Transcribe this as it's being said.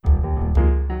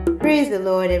Praise the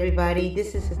Lord, everybody.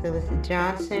 This is Sister Lisa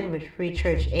Johnson with Free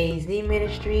Church AZ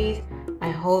Ministries.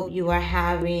 I hope you are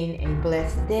having a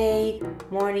blessed day,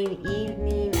 morning,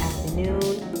 evening,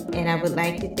 afternoon, and I would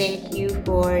like to thank you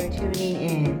for tuning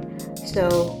in.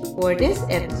 So, for this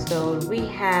episode, we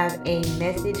have a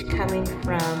message coming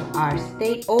from our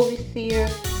state overseer,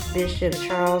 Bishop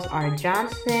Charles R.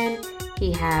 Johnson.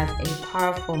 He has a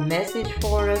powerful message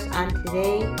for us on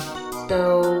today.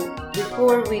 So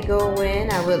before we go in,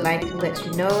 I would like to let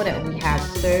you know that we have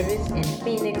service in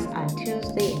Phoenix on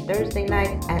Tuesday and Thursday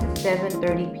nights at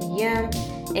 7:30 p.m.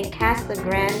 in Casa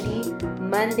Grande,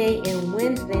 Monday and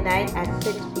Wednesday night at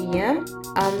 6 p.m.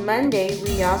 On Monday,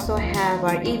 we also have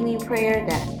our evening prayer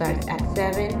that starts at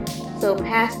 7. So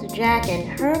Pastor Jack and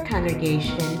her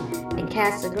congregation in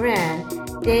Casa Grande,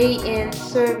 they in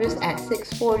service at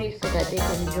 6:40 so that they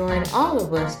can join all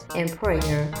of us in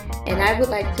prayer. And I would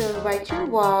like to invite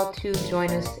you all to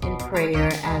join us in prayer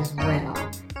as well.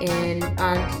 And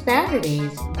on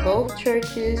Saturdays, both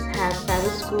churches have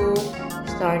Sabbath school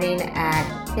starting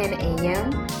at 10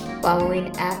 a.m.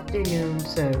 following afternoon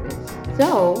service.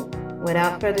 So,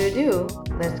 without further ado,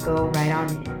 let's go right on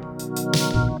in.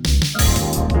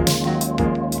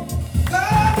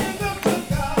 God is a good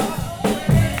God.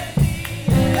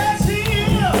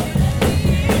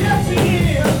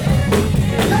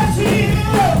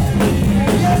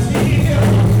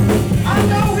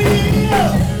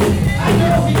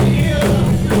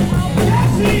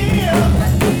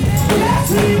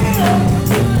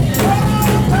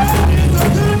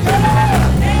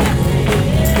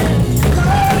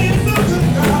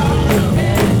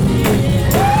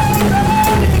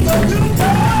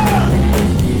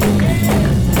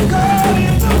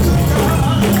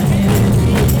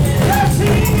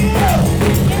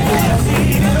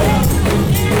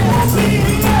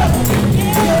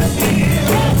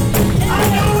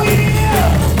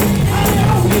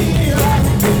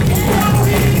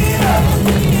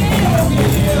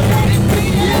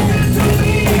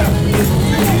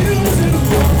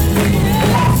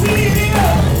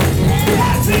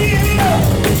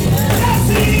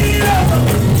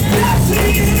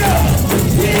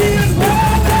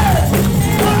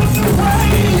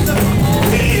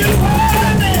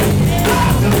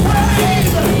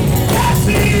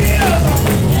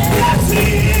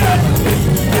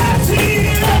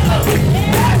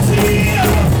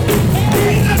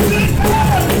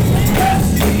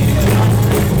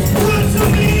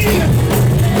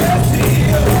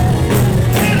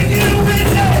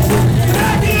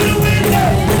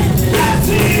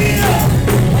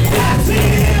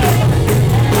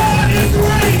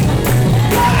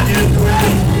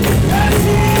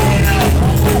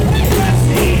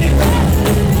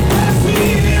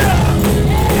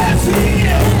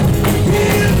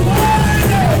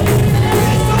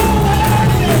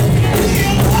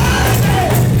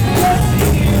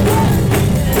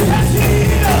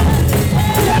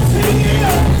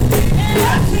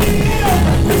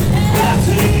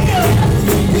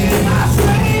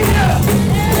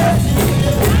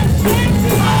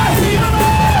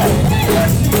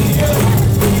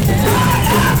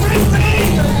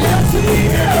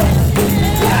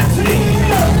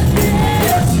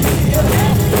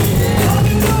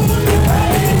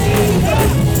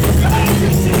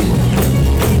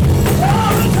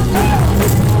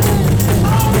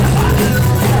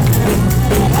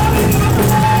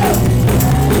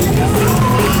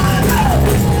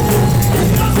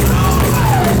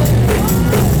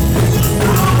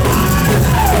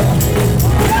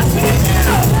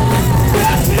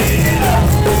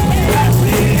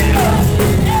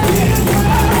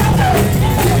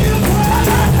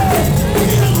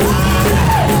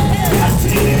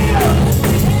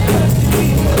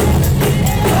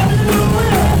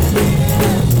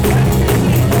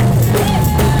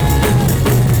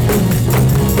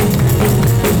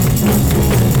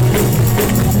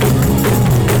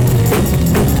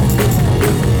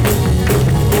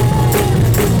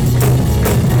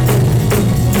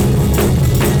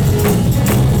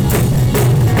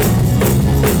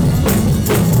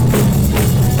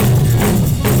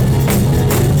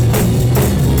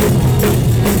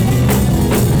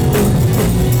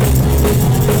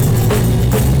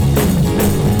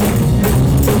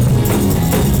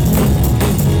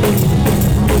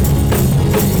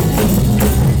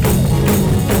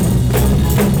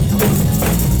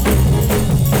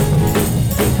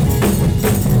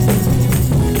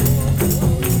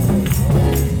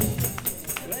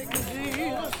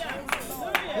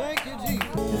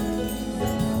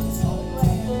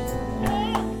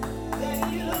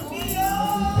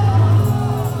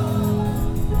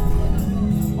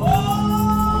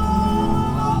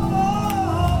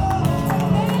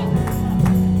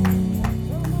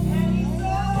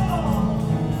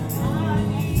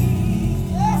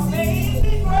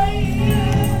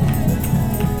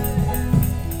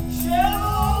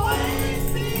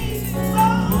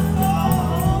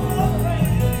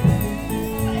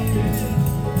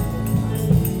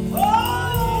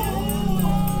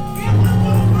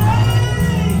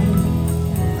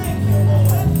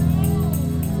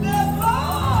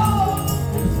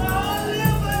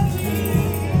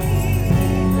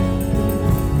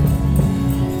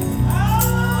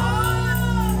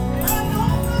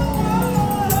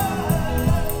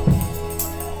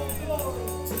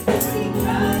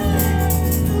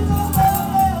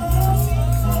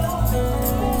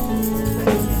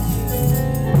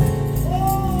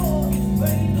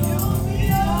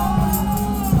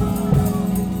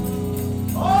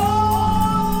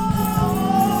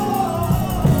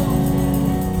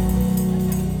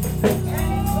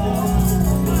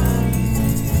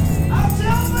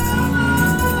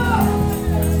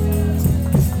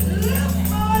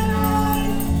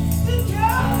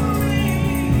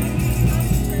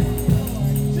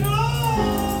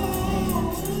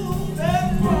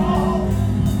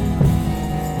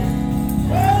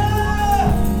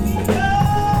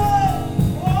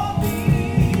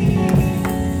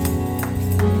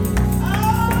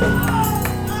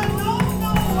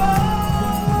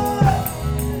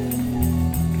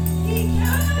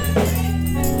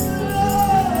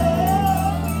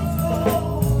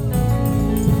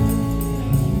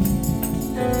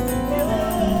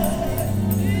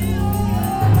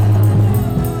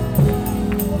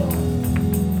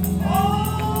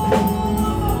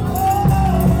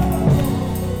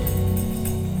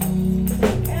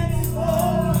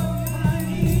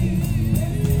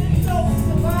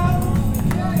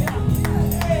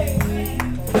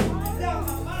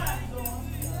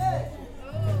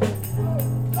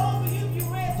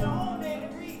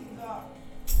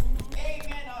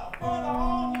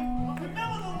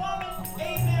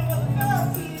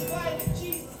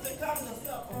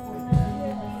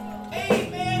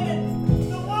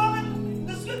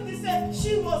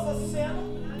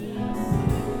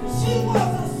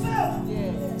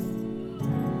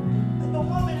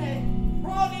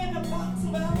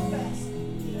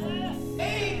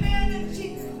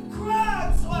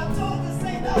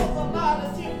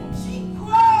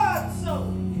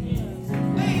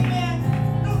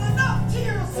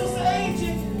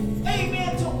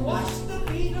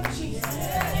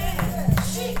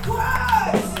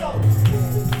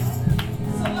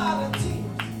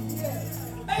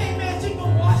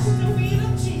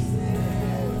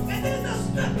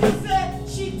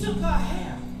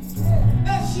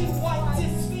 she wiped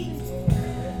his feet.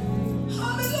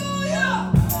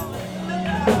 Hallelujah.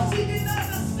 She didn't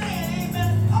understand,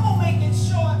 amen. I'm going to make it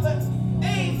short, but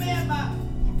amen,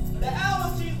 the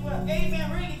allergies were,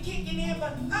 amen, really kicking in,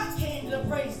 but I came to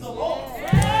praise the Lord.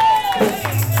 Amen.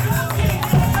 I came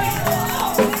to praise the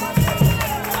Lord.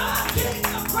 I came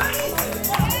to praise Him.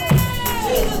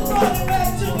 Jesus brought it back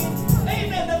to me.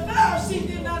 Amen. The Pharisee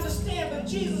didn't understand, but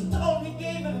Jesus told me,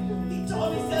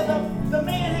 he said the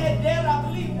man had debt, I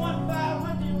believe,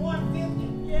 1,500 and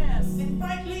 150. Yes. And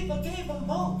Frank Lieber gave him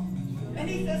more. And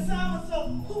he said, Simon, so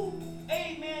who,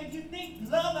 amen, you think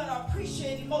love and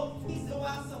appreciate him most? He said, well,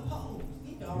 I suppose.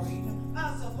 He already knew.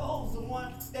 I suppose the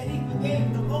one that he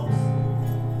forgave the most.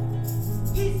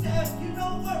 He said, you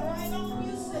know what, right on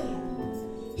you said.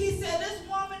 He said, this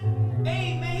woman,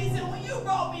 amen, he said, when you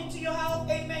brought me into your house,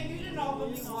 amen, you didn't offer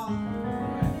me no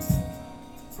house.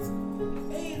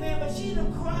 Amen, but she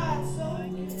done cried so.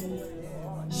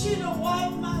 She done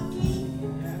wiped my feet.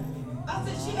 I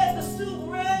said she had to stoop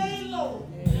way low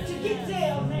to get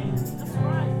there, man. That's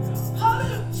right.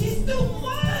 Hallelujah. She stooped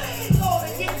way low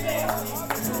to get there.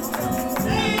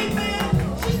 Amen.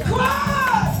 She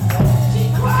cried. She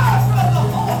cried from the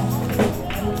heart.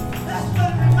 That's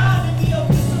what reminded me of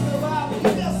this in the Bible. You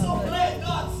just so glad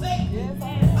God saved me.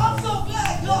 I'm so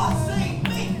glad God saved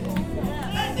me.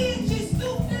 And then she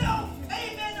stooped down,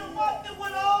 amen, and wiped it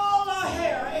with all her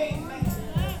hair, amen.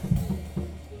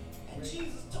 And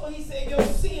Jesus told, he said, your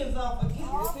sins are forgiven.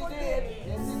 Yes, he did.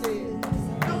 Yes, he did.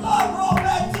 The Lord rolled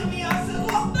back to me. I said,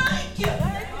 Lord, thank you.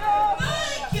 Thank you.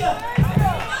 Thank you.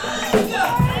 Thank you.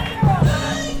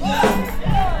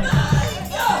 Thank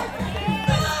you.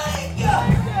 Thank you.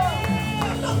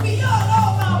 You looked beyond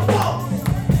all my faults.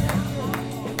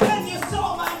 And you saw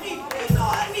my need. You know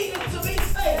I needed to be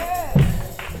saved.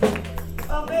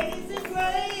 Amazing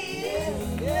grace.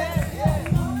 Yes, yes.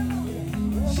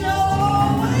 Shall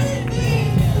always be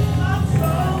my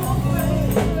soul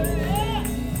praise.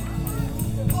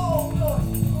 Oh Lord,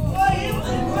 what it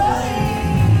was grace.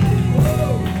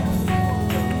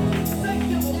 Thank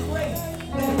you for grace.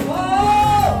 And oh,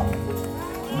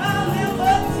 my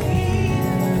liberty.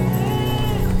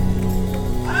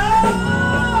 I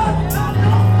don't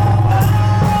know why.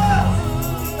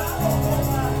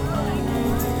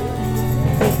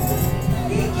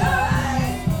 He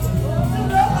came to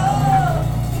love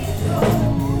his soul.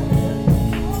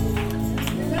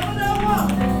 Remember that one?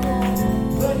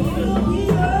 But he looked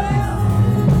beyond.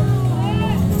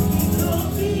 He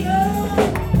looked beyond.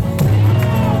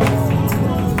 He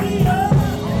looked beyond.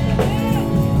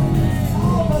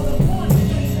 All of the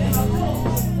fornication and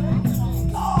adultery.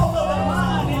 All of the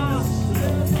lying and the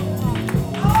stealing.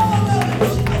 All of the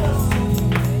jealousy.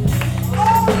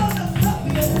 All of the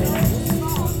covetousness.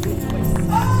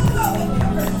 All of the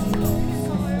cursing.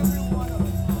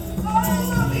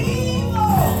 All of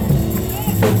evil.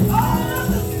 All of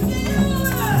the stealing.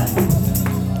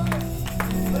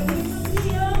 But he looked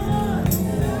beyond.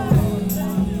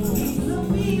 He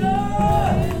looked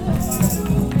beyond.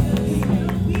 He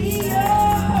looked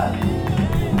beyond.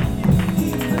 He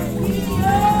looked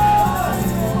beyond.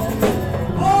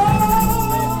 Oh,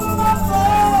 my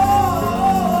soul.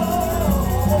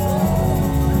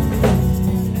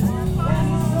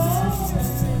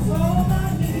 Saw my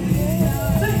need.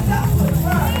 Think that's what's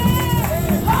right.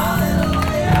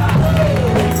 Hallelujah.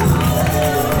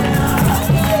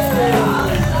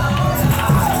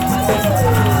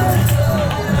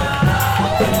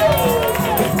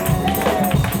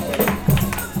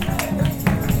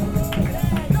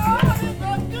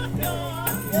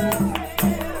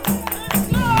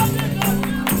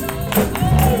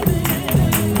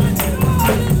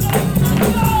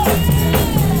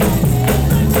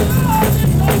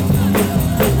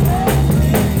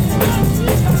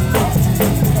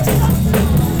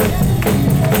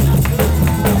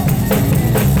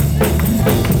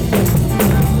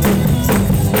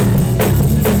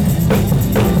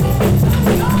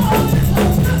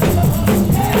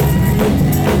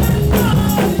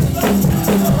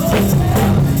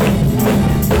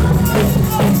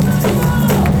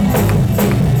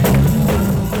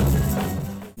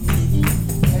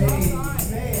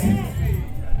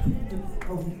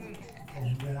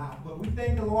 But we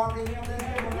thank the Lord for him.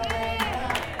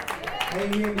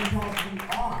 Amen. Because we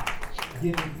are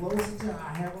getting closer to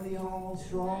our heavenly home,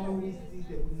 stronger. We see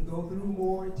that we can go through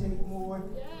more, take more,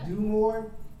 do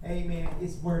more. Amen.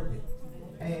 It's worth it.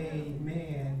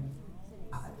 Amen.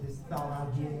 I just thought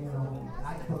I'd get in on it.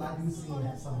 Because I do sing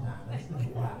that sometimes. That's no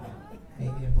problem.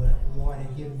 Amen. But the Lord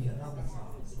had given me another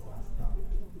song, so I thought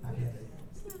I better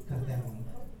cut that one.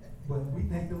 But we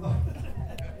thank the Lord.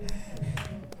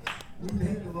 We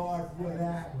thank the Lord for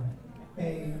that.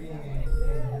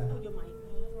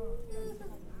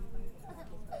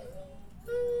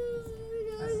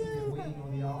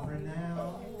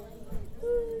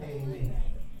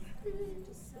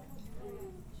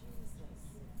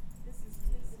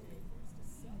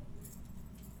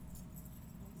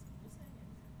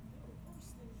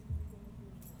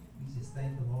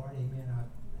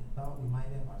 we might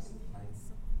have our sister might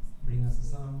bring us a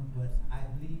song, but I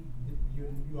believe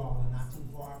you all are not too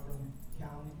far from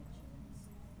county.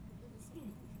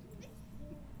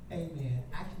 Amen.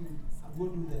 Actually, we'll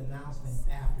do the announcement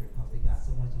after because we got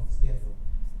so much on schedule.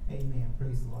 Amen.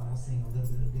 Praise the Lord. I'll sing a little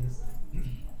bit of this.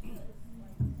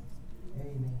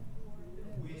 Amen.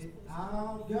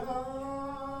 Without God,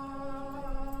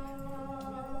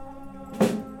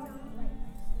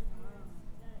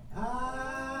 I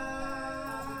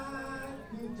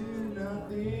could do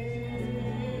nothing.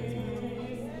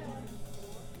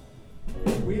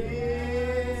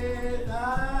 Without Him,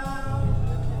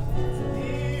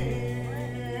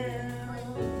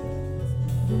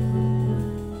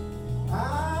 I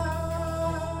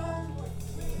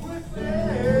would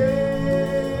fail.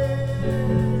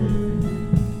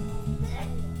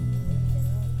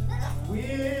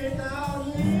 Without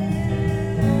Him,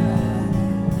 I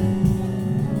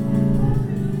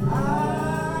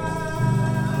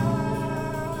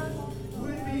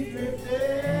would be drifting,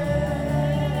 lost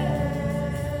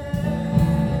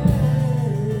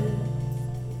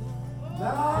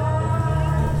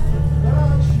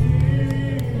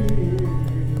achieved,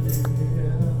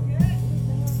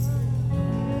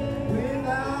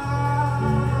 without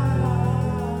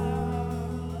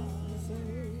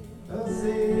a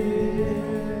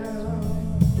sail,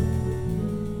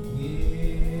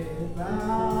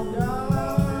 without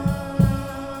God,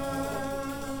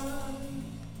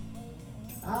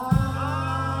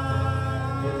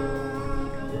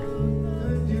 I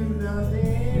could do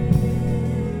nothing.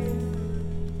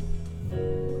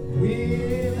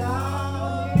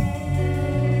 Without Him,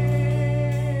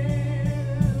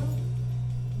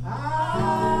 I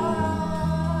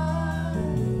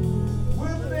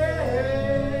would fail.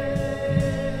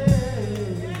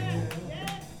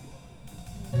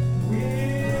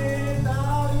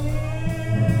 Without Him,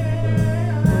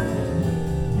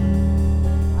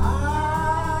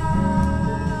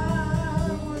 I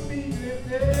would be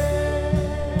drifting,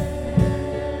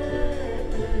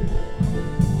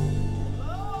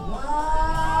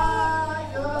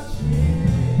 like a ship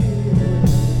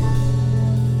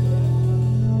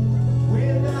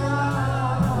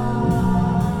without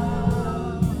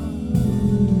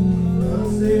a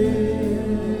sail.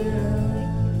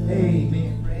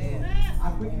 Amen. Praise the Lord. I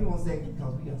quickly want to say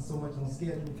because we got so much on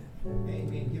schedule.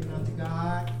 Amen. Giving unto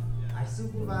God, our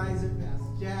supervisor,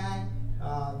 Pastor Jack,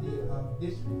 the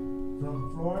bishop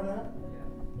from Florida,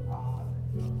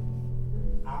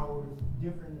 our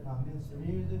different Minister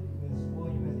Music, Minister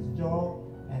William, Minister Joel,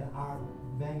 and our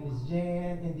evangelist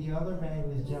Jan, and the other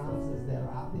evangelist Johnsons that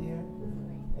are out there.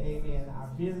 Amen. Our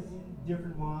business,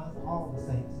 different ones, all the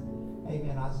saints.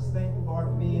 Amen. I just thank the Lord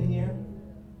for being here.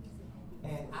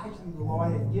 And actually, the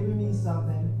Lord had given me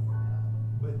something,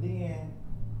 but then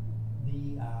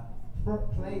the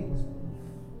play was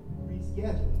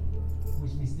rescheduled,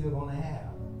 which we still gonna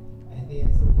have. And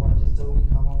then so the Lord just told me,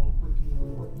 come on quickly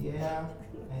with what you have,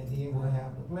 and then we'll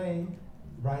have the play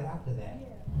right after that.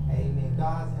 Amen.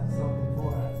 God has something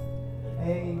for us.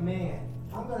 Amen.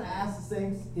 I'm gonna ask the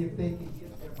saints if they can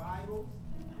get their Bibles.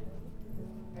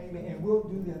 Amen. And we'll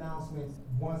do the announcements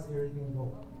once everything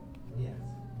goes. Yes.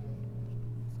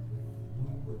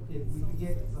 If we can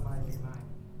get it, somebody get mine.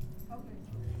 Okay.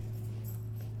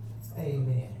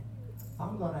 Amen.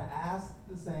 I'm going to ask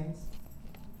the saints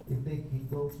if they can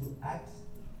go to Acts,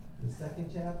 the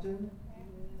 2nd chapter.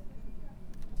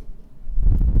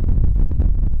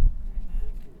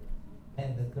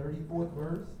 And the 34th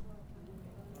verse.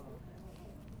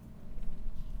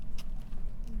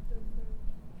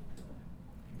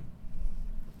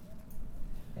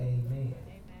 Amen.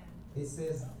 It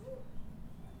says,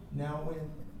 now when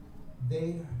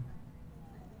they,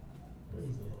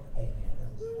 praise the Lord, amen, that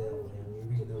was the devil, man, we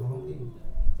read the wrong thing,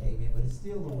 amen, but it's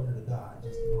still the word of God,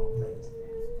 just the wrong place,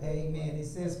 amen. It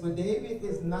says, for David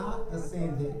is not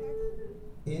ascended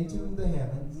into the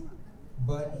heavens,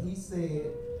 but he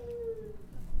said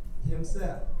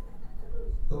himself,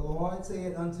 the Lord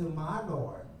said unto my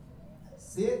Lord,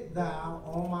 sit thou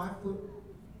on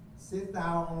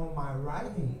my right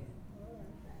hand,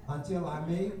 until I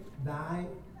make thy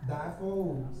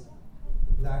foes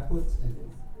thy footstool.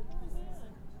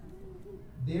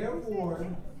 Therefore,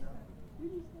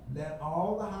 let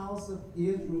all the house of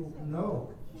Israel know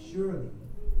surely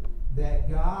that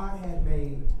God had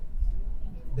made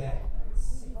that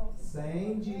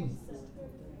same Jesus,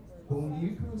 whom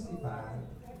you crucified,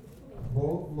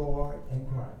 both Lord and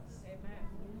Christ.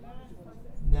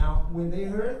 Now, when they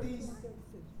heard this,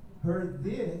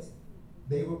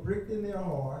 they were pricked in their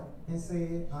heart and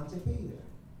said unto Peter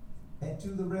and to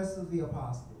the rest of the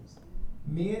apostles,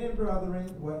 men and brethren,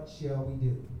 what shall we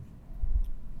do?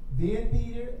 Then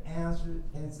Peter answered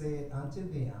and said unto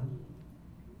them,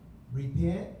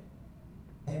 Repent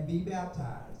and be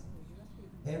baptized,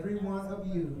 every one of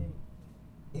you,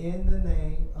 in the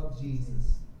name of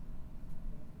Jesus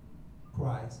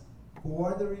Christ,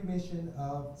 for the remission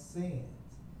of sins,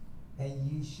 and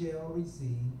ye shall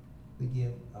receive the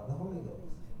gift of the Holy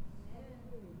Ghost.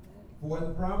 For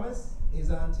the promise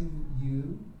is unto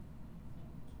you,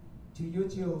 to your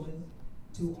children,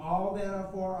 to all that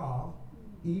are far off,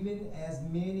 even as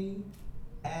many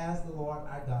as the Lord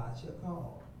our God shall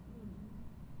call.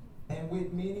 And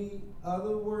with many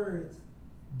other words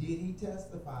did he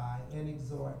testify and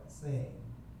exhort, saying,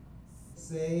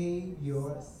 Save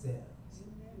yourselves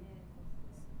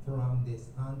from this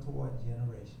untoward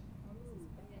generation.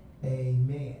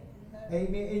 Amen.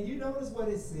 Amen. And you notice what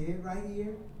it said right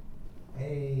here?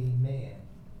 Amen.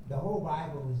 The whole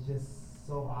Bible is just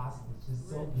so awesome. It's just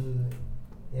so good.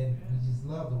 And we just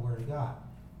love the Word of God.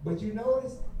 But you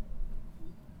notice,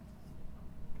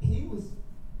 he was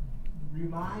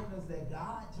reminding us that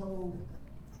God told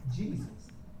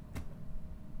Jesus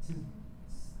to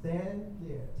stand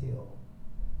there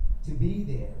to be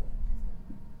there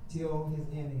till his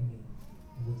enemy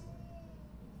was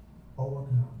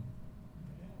overcome.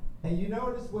 And you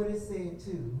notice what it said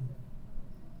too.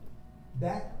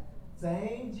 That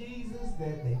same Jesus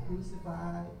that they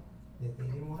crucified, that they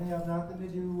didn't want to have nothing to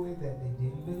do with, that they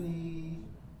didn't believe,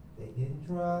 they didn't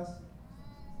trust.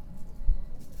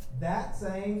 That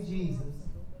same Jesus,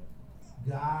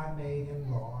 God made him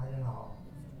Lord and all.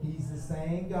 He's the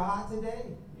same God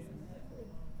today.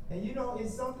 And you know,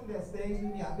 it's something that stays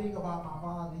with me. I think about my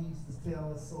father. He used to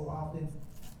tell us so often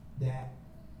that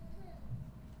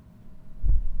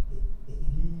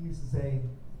he used to say,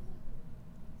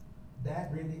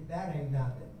 that ain't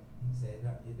nothing. He said,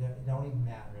 it don't even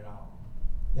matter at all.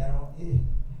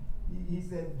 He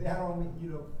said, that don't mean, you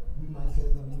know, we might say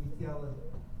something, we tell us,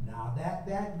 now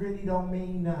that really don't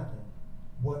mean nothing.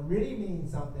 What really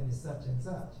means something is such and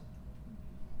such.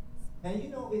 And you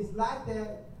know, it's like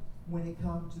that when it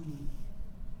comes to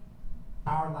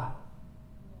our life.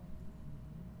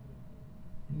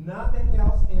 Nothing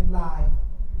else in life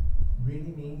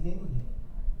really means anything.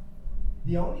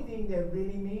 The only thing that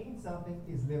really means something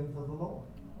is living for the Lord.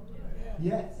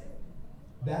 Yes.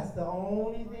 That's the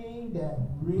only thing that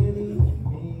really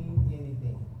means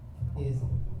anything, is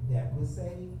that we're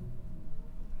saved,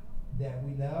 that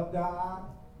we love God,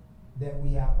 that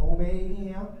we have obeyed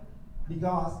him.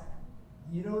 Because,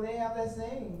 you know, they have that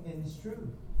saying, and it's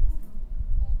true.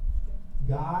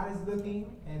 God is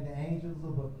looking and the angels are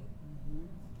looking.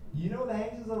 You know, the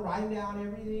angels are writing down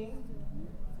everything.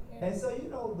 And so, you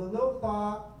know, the little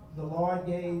thought the Lord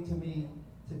gave to me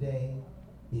today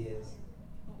is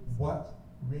what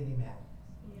really matters.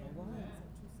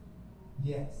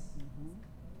 Yes.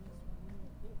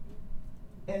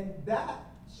 And that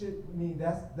should mean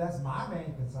that's my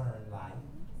main concern in life.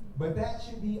 But that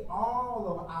should be all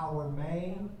of our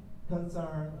main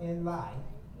concern in life,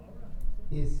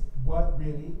 is what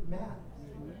really matters.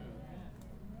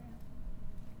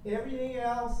 Everything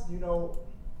else, you know,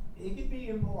 it could be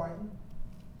important.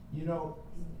 You know,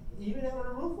 even having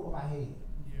a roof over my head.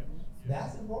 Yes.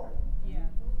 That's important. Yeah.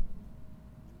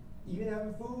 Even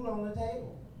having food on the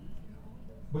table.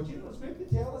 But you know, the scripture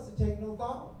tells us to take no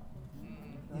thought.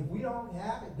 If we don't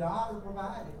have it, God will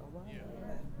provide it. Yeah.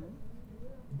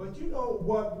 But you know,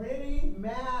 what really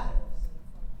matters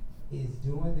is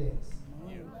doing this.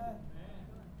 Yeah.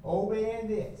 Obeying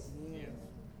this. Yeah.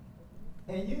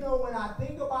 And you know, when I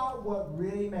think about what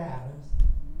really matters,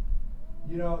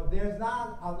 you know, there's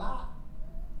not a lot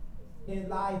in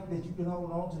life that you can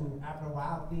hold on to. After a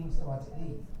while, things start to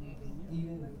leave.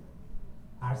 Even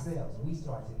ourselves, we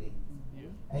start to leave.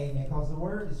 Yeah. Amen. Because the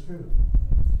word is true.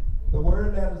 The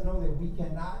word let us know that we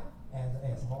cannot,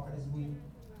 as hard as we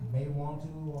may want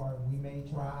to or we may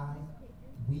try,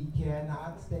 we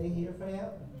cannot stay here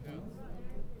forever. Yeah.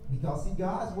 Because, see,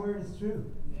 God's word is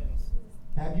true. Yes.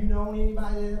 Have you known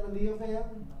anybody that ever lived forever?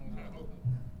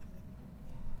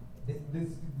 The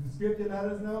scripture let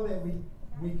us know that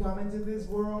we come into this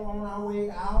world on our way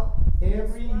out.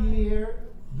 Every year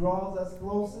draws us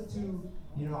closer to,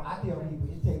 you know, I tell people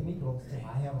it takes me closer to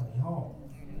my heavenly home.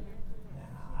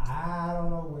 Now, I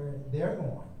don't know where they're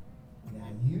going. Now,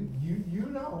 you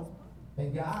know,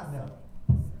 and God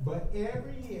knows. But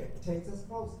every year it takes us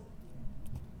closer.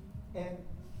 And,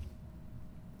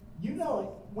 you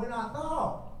know, when I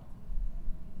thought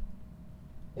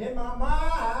in my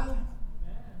mind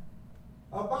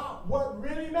about what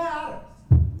really matters.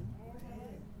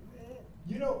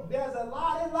 You know, there's a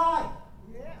lot in life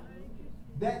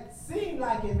that seem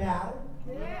like it matters,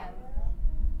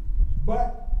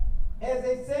 but as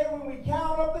they say when we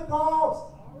count up the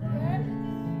cost,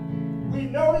 we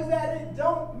notice that it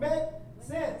don't make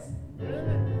sense.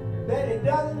 That it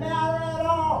doesn't matter at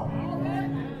all.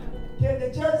 Can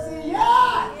the church say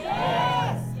yes?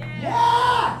 Yes!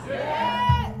 Yes!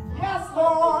 Yes, yes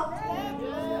Lord.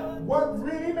 What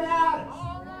really matters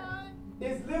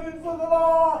is living for the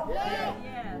Lord.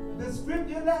 The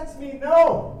scripture lets me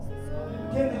know.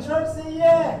 Can the church say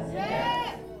yes?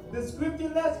 Yes! The scripture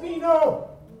lets me know.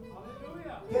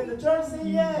 Can the church say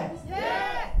yes?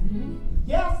 Yes!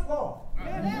 Yes, Lord.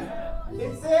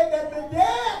 It said that the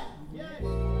dead,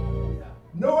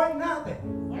 knowing nothing.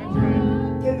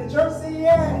 Can the church say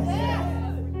yes?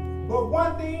 But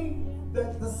one thing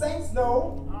that the saints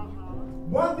know,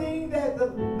 one thing that the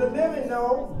living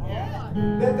know,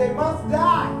 that they must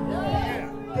die.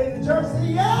 Can the church say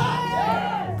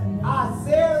yes? I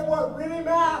said what really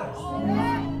matters.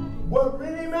 What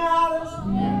really matters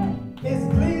is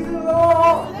pleasing the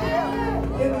Lord.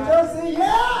 Can the church say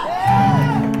yes?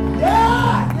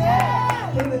 Yes!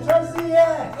 Can the church say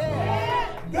yes?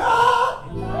 God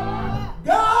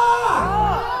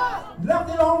left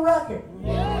it on record.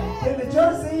 Can the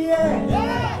church say yes?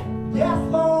 Yes,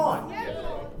 Lord.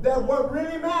 That what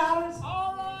really matters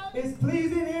is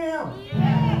pleasing Him.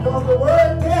 Because the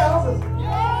Word tells us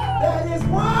that it's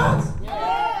once.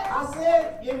 I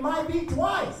said it might be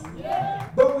twice.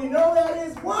 But we know that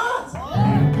it's once.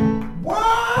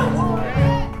 Once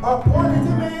appointed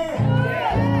to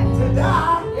man to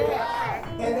die.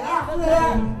 And after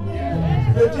that,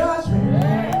 the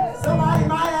judgment. Somebody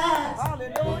might ask,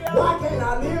 why can't I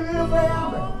live here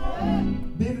forever?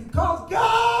 Because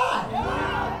God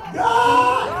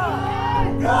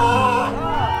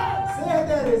said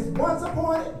that it's once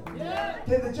appointed.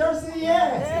 Can the church say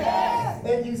yes?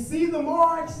 And you see the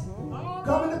marks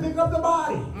coming to pick up the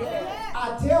body.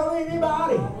 I tell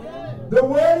anybody, the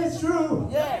word is true.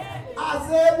 I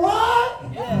said what?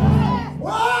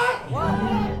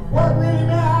 What really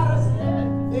matters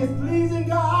is pleasing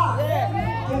God.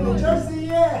 Can the church say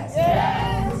yes?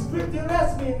 The scripture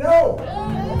lets me know.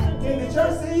 Can the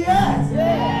church say yes?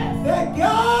 That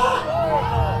God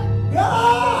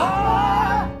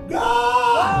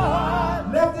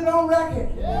left it on record.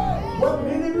 What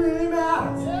really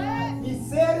matters. He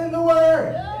said in the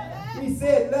word, He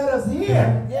said, let us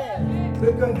hear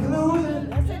the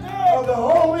conclusion of the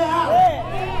whole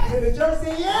matter. Can the church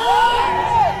say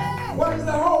yes? What is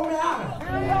the whole matter?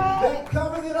 That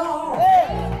covers it all.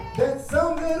 That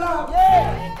sums it up.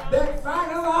 That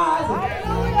finalizes it.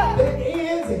 That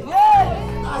ends it.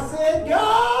 I said,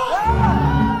 God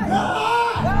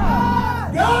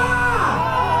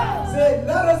said,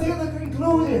 let us hear the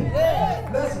conclusion.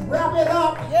 Let's wrap it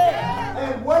up.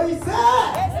 And what He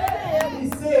said,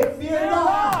 fear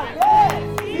God.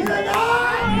 Fear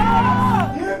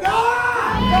God. Fear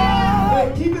God.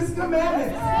 And keep His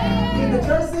commandments. Can the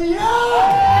church say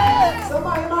yes?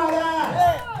 Somebody might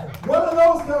ask, what are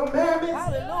those commandments?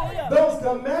 Those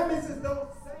commandments is those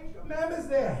same commandments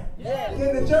there.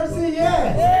 Can the church say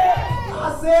yes?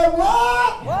 I said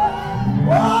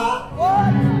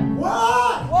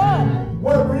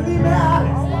what really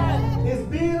matters is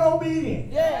being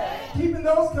obedient. Keeping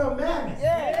those commandments.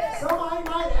 Somebody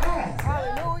might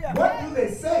ask, what do they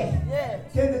say?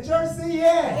 Can the church say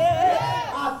yes?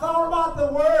 I thought about the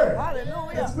word.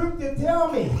 The scripture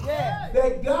tell me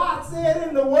that God said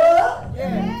in the word,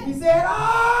 He said, I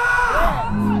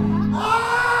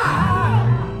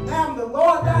am the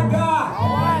Lord thy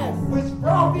God, which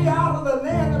brought thee out of the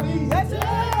land of Egypt.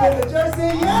 Can the church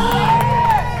say yes?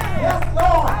 Yes,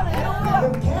 Lord.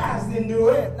 The calves didn't do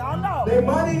it. The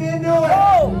money didn't do it.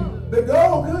 The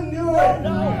gold couldn't do it.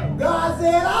 God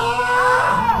said,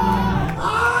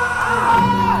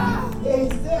 He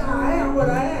said, I am what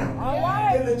I am.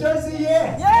 Can the church say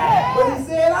yes? But He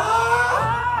said, I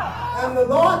am the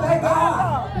Lord thy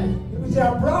God, which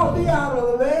have brought thee out of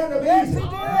the land of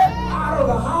Egypt, out of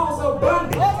the house of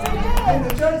bondage. Can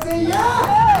the church say yes?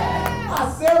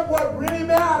 I said what really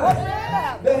matters.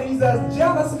 That He's a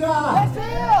jealous God.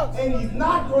 And He's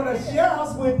not going to share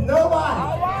us with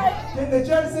nobody. Can the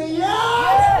church say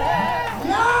yes?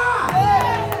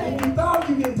 Yeah! If you thought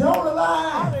you can toe the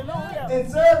line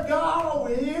and serve God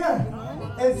over here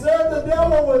and serve the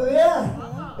devil over there,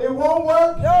 it won't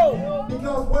work.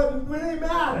 Because what really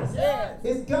matters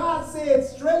is God said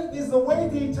straight is the way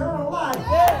to eternal life.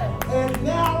 And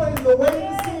now is the way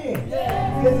to sin.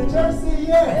 Can the church say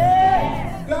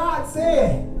yes? God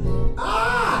said,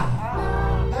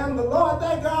 I am the Lord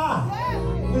thy God,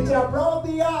 which I brought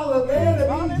thee out of the land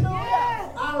of Egypt,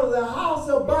 out of the house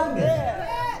of bondage.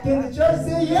 Can the church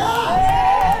say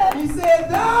yes? He said,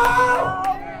 thou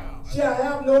shall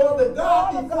have no other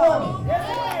God before me.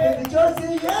 Can the church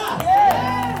say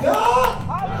yes?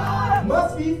 God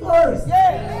must be first.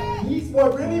 He's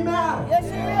what really matters.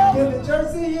 Can the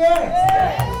church say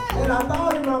yes? And I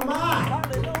thought in my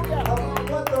mind about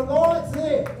what the Lord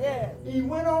said. He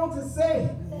went on to say,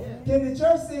 can the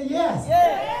church say yes?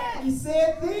 He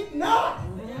said, think not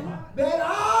that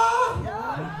I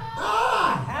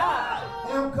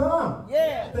am come.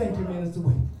 Thank you, Minister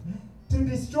Wade. To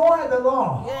destroy the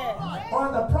law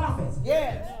or the prophets.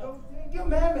 The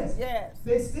commandments.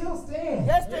 They still stand.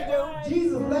 Yes, they do.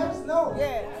 Jesus let us know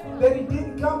that he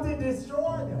didn't come to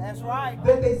destroy them. That's right.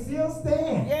 That they still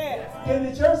stand. Can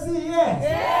the church say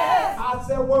yes? I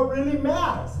said what really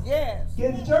matters.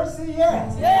 Can the church say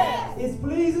yes? It's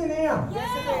pleasing him. Yes,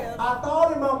 it is. I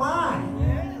thought in my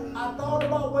mind. I thought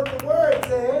about what the word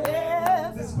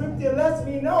said. The scripture lets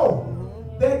me know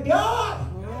that God,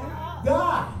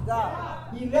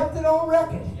 he left it on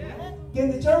record. Can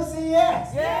the church say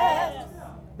yes?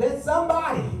 That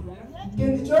somebody,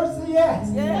 can the church say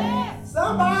yes?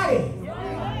 Somebody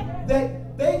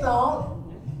that they thought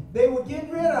they were getting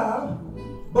rid of,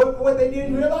 but what they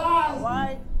didn't realize,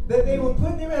 that they were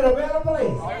putting him in a better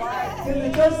place. Can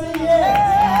the church say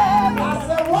yes? I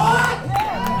said what?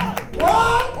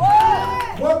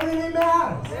 What really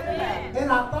matters?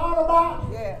 And I thought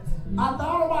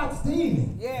about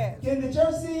Stephen. Can the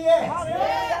church say yes?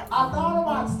 I thought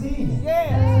about Stephen.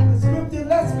 The scripture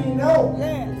lets me know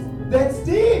that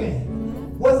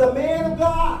Stephen was a man of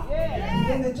God.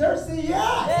 Can the church say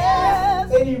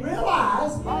yes? And he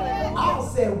realized, I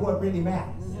said what really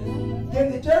matters.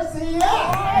 Can the church say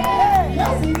yes?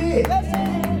 Yes, he did.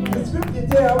 The scripture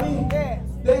tells me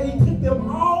that he took them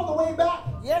all the way back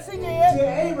to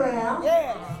Abraham.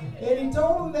 And he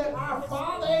told him that our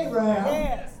father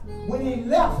Abraham, when he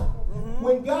left,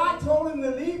 when God told him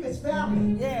to leave his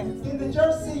family, can the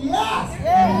church say yes?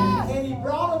 And he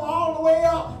brought him all the way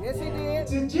up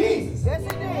to Jesus.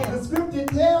 The scripture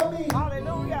tells me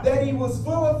that he was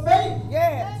full of faith,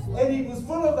 and he was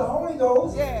full of the Holy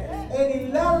Ghost, and he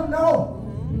let them know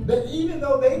that even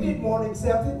though they didn't want to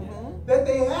accept it, that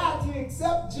they had to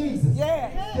accept Jesus.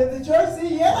 Can the church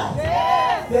say yes?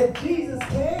 That Jesus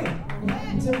came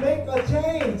to make a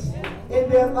change in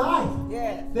their life.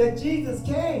 That Jesus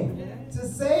came to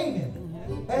save him.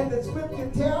 And the scripture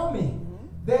tells me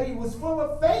that he was full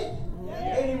of faith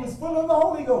and he was full of the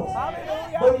Holy Ghost.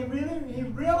 But he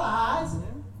realized,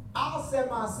 I'll set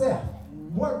myself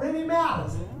what really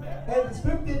matters. And the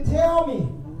scripture tells me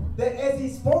that as he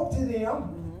spoke to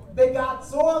them, they got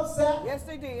so upset.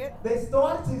 They did. They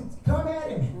started to come at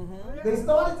him. They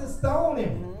started to stone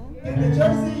him. Can the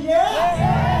church say yes?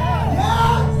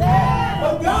 Yes!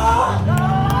 But God,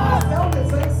 tell them the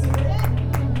same secret.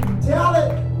 Tell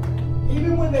it,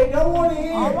 even when they don't want to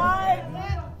hear.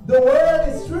 The word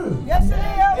is true. Yes, it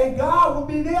is. And God will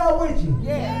be there with you.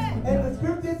 Yes. And the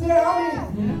scripture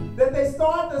tells me that they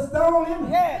started to stone him.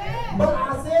 Yes. But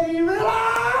I said he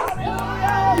realized.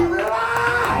 He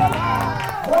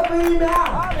realized what really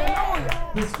matters.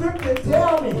 The scripture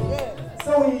tells me.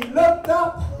 So he looked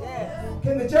up.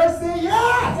 Can the church say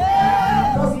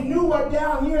yes? Because he knew what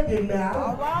down here didn't matter.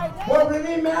 What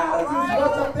really matters is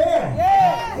what's up there.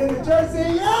 Can the church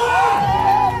say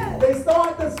yes? They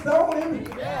started to stone him,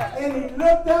 and he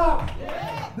looked up.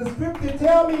 The scripture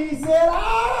tells me, he said, I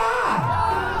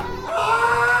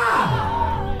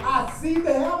see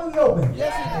the heavens open.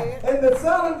 And the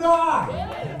Son of God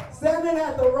standing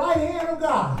at the right hand of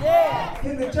God.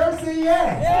 Can the church say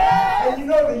yes? And you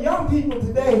know the young people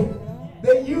today,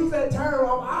 they use that term,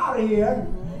 I'm out of here.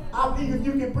 I think if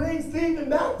you can bring Stephen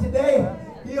back today,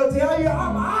 he'll tell you,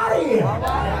 I'm out of here.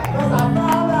 Because I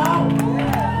found out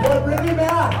what really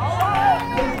matters.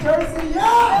 Can the church say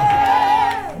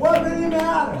yes? What really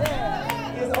matters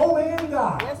is obeying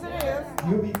God. Yes, it is.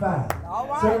 You'll be fine.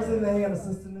 Service in the hand of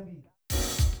Sister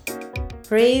Navita.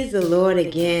 Praise the Lord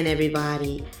again,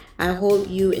 everybody. I hope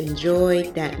you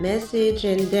enjoyed that message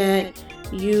and that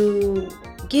you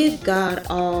give God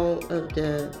all of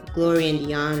the glory and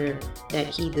the honor that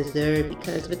he deserved,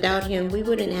 because without him we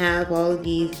wouldn't have all of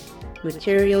these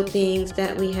material things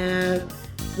that we have.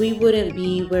 We wouldn't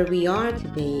be where we are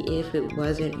today if it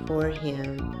wasn't for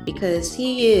him, because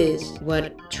he is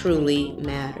what truly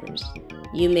matters.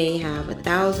 You may have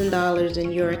 $1,000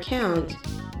 in your account.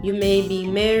 You may be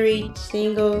married,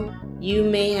 single. You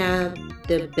may have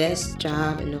the best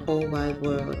job in the whole wide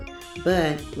world.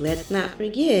 But let's not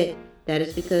forget that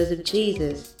it's because of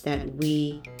Jesus that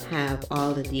we have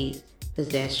all of these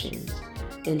possessions.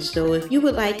 And so if you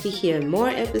would like to hear more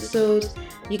episodes,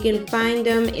 you can find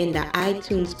them in the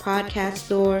iTunes podcast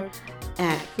store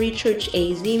at Free Church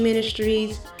AZ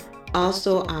Ministries,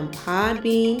 Also on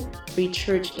Podbean,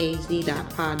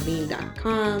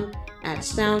 freechurchaz.podbean.com, at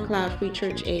SoundCloud Free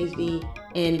Church AZ,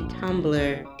 and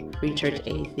Tumblr,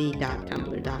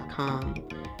 freechurchaz.tumblr.com.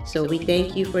 So we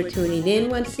thank you for tuning in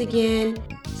once again.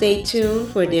 Stay tuned,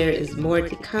 for there is more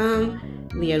to come.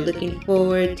 We are looking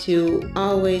forward to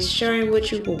always sharing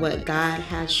with you what God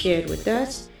has shared with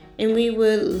us, and we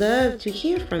would love to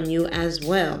hear from you as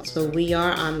well. So we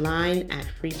are online at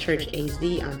Free Church AZ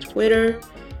on Twitter.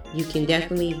 You can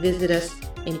definitely visit us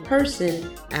in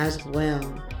person as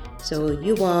well. So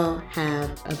you all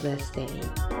have a blessed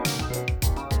day.